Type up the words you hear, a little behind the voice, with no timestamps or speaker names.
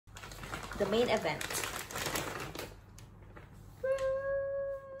the main event.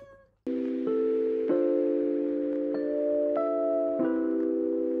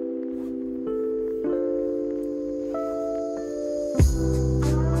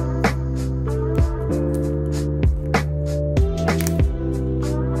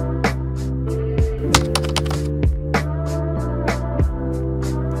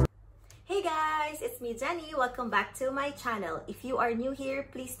 Jenny, welcome back to my channel. If you are new here,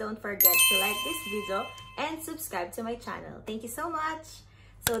 please don't forget to like this video and subscribe to my channel. Thank you so much.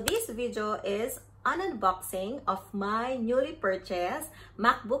 So this video is an unboxing of my newly purchased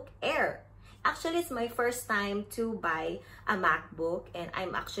MacBook Air. Actually, it's my first time to buy a MacBook and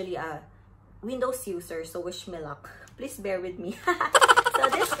I'm actually a Windows user, so wish me luck. Please bear with me. So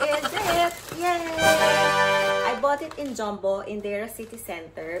this is it. Yay! I bought it in Jumbo in their city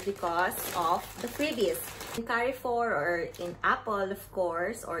center because of the freebies. In Carrefour or in Apple, of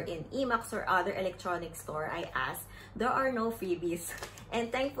course, or in Emax or other electronic store, I asked, there are no freebies.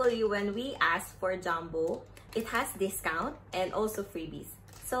 And thankfully, when we asked for Jumbo, it has discount and also freebies.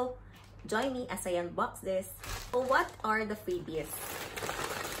 So join me as I unbox this. So what are the freebies?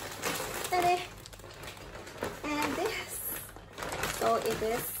 Tada! And this. So it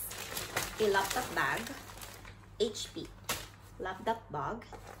is a laptop bag, HP laptop bag.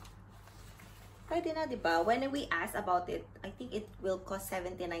 Pwede na, diba? When we asked about it, I think it will cost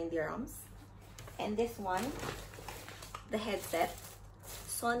 79 dirhams. And this one, the headset,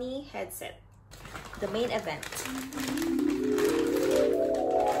 Sony headset, the main event.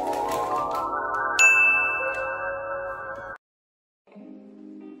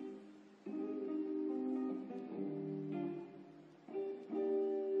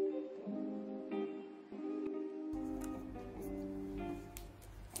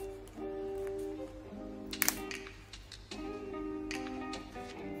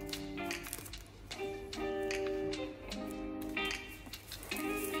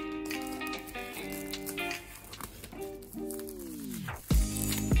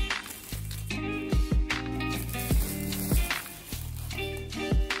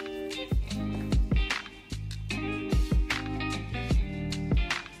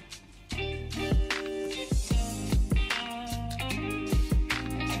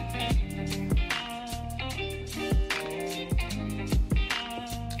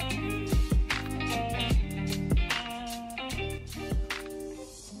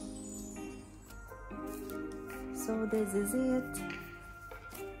 So this is it.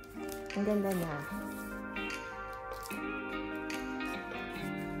 Ang ganda niya.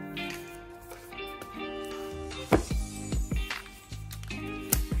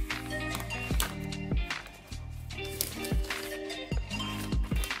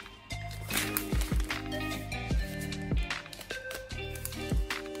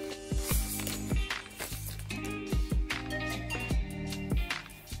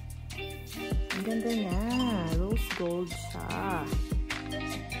 Ang ganda niya. Rose gold siya.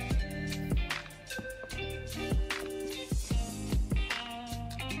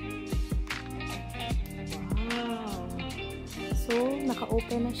 Wow. So,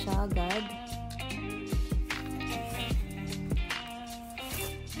 naka-open na siya agad.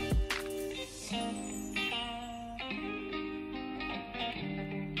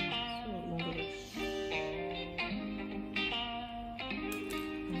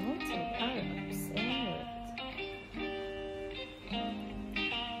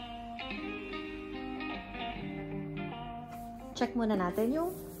 Check muna natin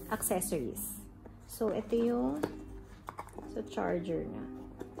yung accessories. So, ito yung sa charger na.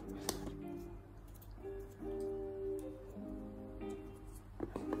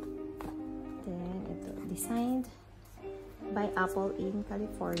 Then, ito. Designed by Apple in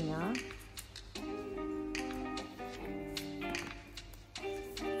California.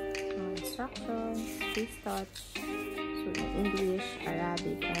 Instructions, face touch. So, in English,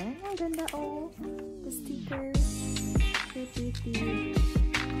 Arabic, and ang ganda, oh, the stickers. So pretty.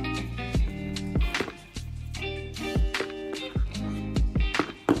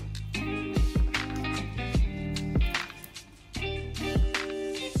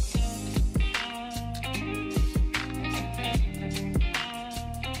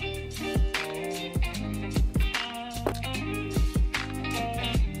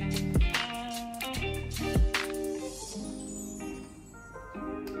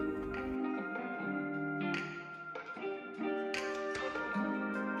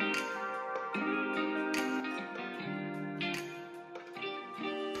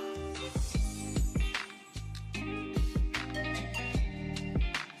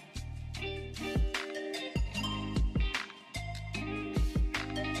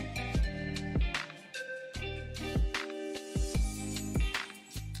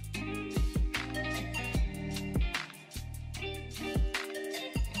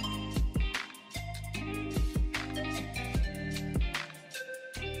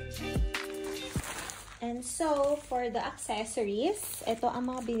 And so, for the accessories, ito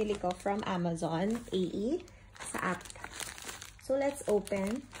ang mga binili ko from Amazon AE sa app. So, let's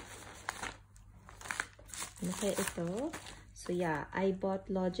open. Ano kaya ito? So, yeah, I bought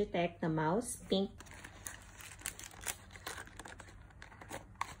Logitech na mouse, pink.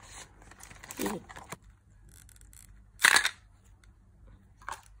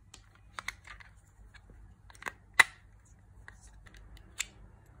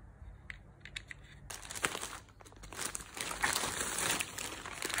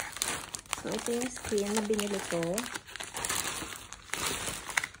 So, ito yung screen na binili ko.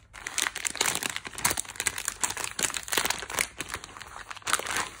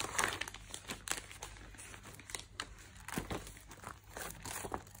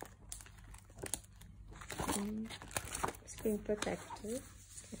 Screen protector.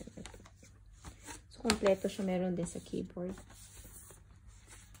 So, kompleto siya. Meron din sa keyboard.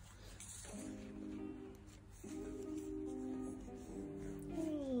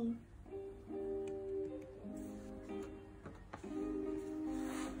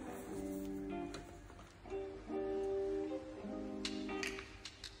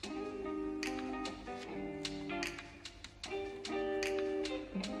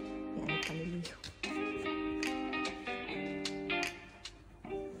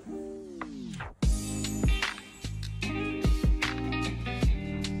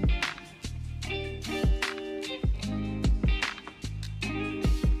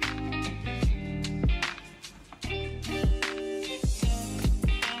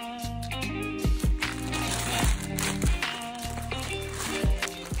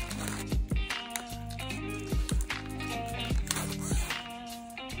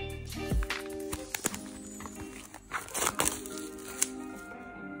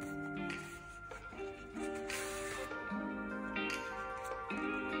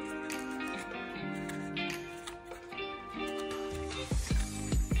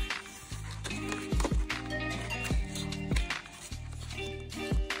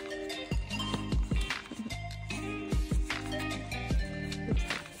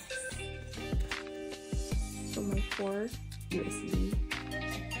 For USB,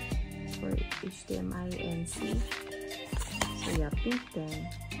 for HDMI and C. So yeah, pink then.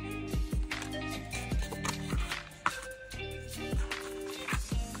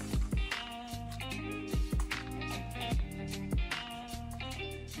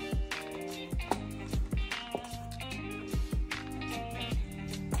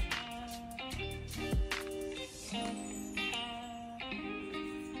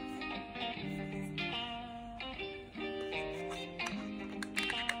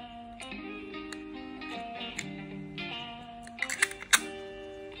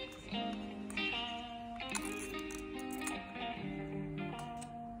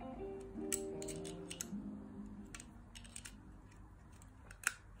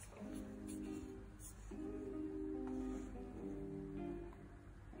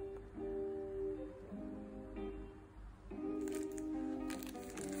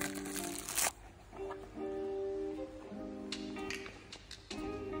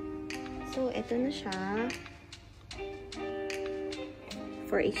 So, ito na siya.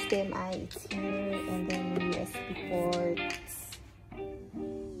 For HDMI, it's here. And then, USB ports.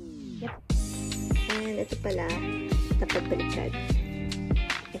 Yep. And ito pala, dapat baliktad.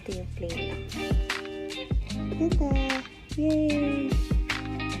 Ito yung plain lang. Tada! Yay!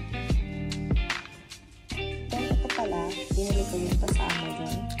 Then, ito pala, binili ko yung kasama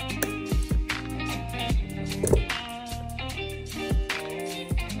dyan.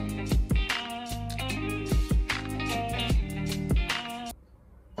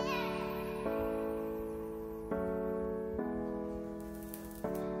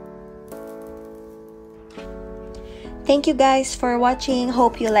 Thank you guys for watching.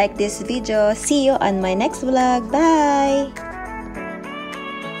 Hope you like this video. See you on my next vlog. Bye!